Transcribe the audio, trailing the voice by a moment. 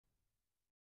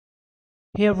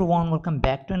Hey everyone, welcome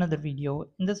back to another video.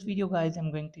 In this video guys,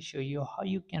 I'm going to show you how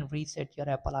you can reset your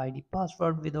Apple ID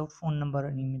password without phone number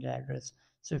and email address.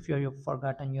 So if you've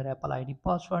forgotten your Apple ID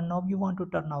password, now you want to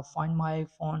turn off Find My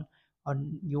iPhone, or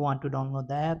you want to download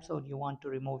the apps, or you want to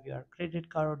remove your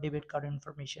credit card or debit card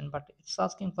information, but it's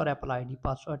asking for Apple ID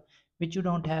password which you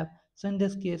don't have. So in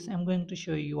this case, I'm going to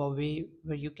show you a way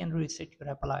where you can reset your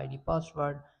Apple ID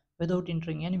password without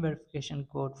entering any verification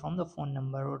code from the phone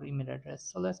number or email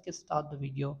address. So let's get start the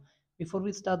video. Before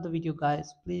we start the video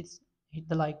guys, please hit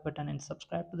the like button and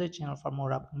subscribe to the channel for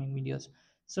more upcoming videos.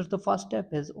 So the first step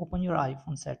is open your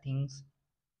iPhone settings,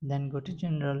 then go to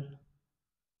general,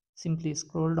 simply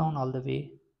scroll down all the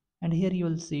way, and here you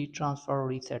will see transfer or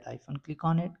reset iPhone. Click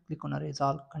on it, click on erase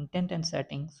all content and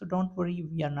settings. So don't worry,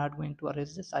 we are not going to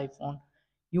erase this iPhone.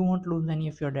 You won't lose any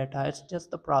of your data, it's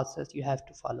just the process you have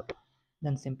to follow.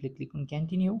 Then simply click on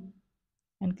continue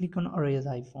and click on erase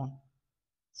iPhone.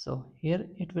 So here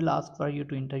it will ask for you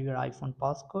to enter your iPhone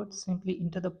passcode. Simply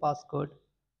enter the passcode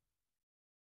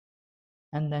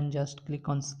and then just click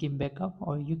on skip backup,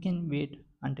 or you can wait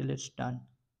until it's done.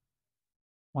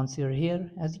 Once you're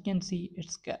here, as you can see,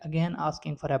 it's again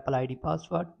asking for Apple ID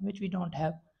password which we don't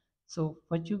have. So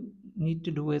what you need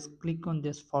to do is click on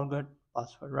this forgot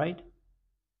password, right?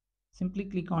 Simply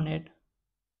click on it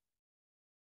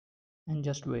and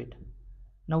just wait.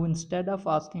 Now instead of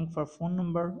asking for phone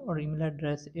number or email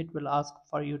address, it will ask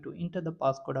for you to enter the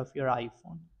passcode of your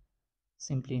iPhone.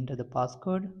 Simply enter the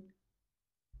passcode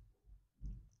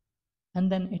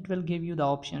and then it will give you the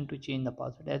option to change the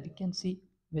password. As you can see,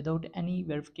 without any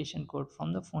verification code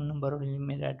from the phone number or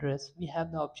email address, we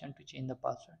have the option to change the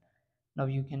password. Now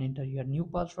you can enter your new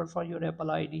password for your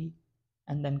Apple ID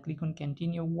and then click on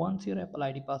continue. Once your Apple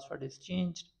ID password is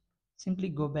changed, simply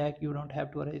go back. You don't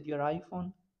have to erase your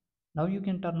iPhone. Now you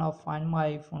can turn off Find My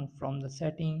iPhone from the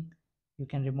setting. You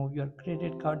can remove your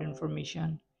credit card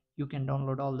information. You can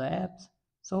download all the apps.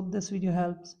 So hope this video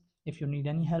helps. If you need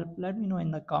any help, let me know in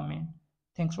the comment.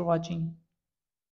 Thanks for watching.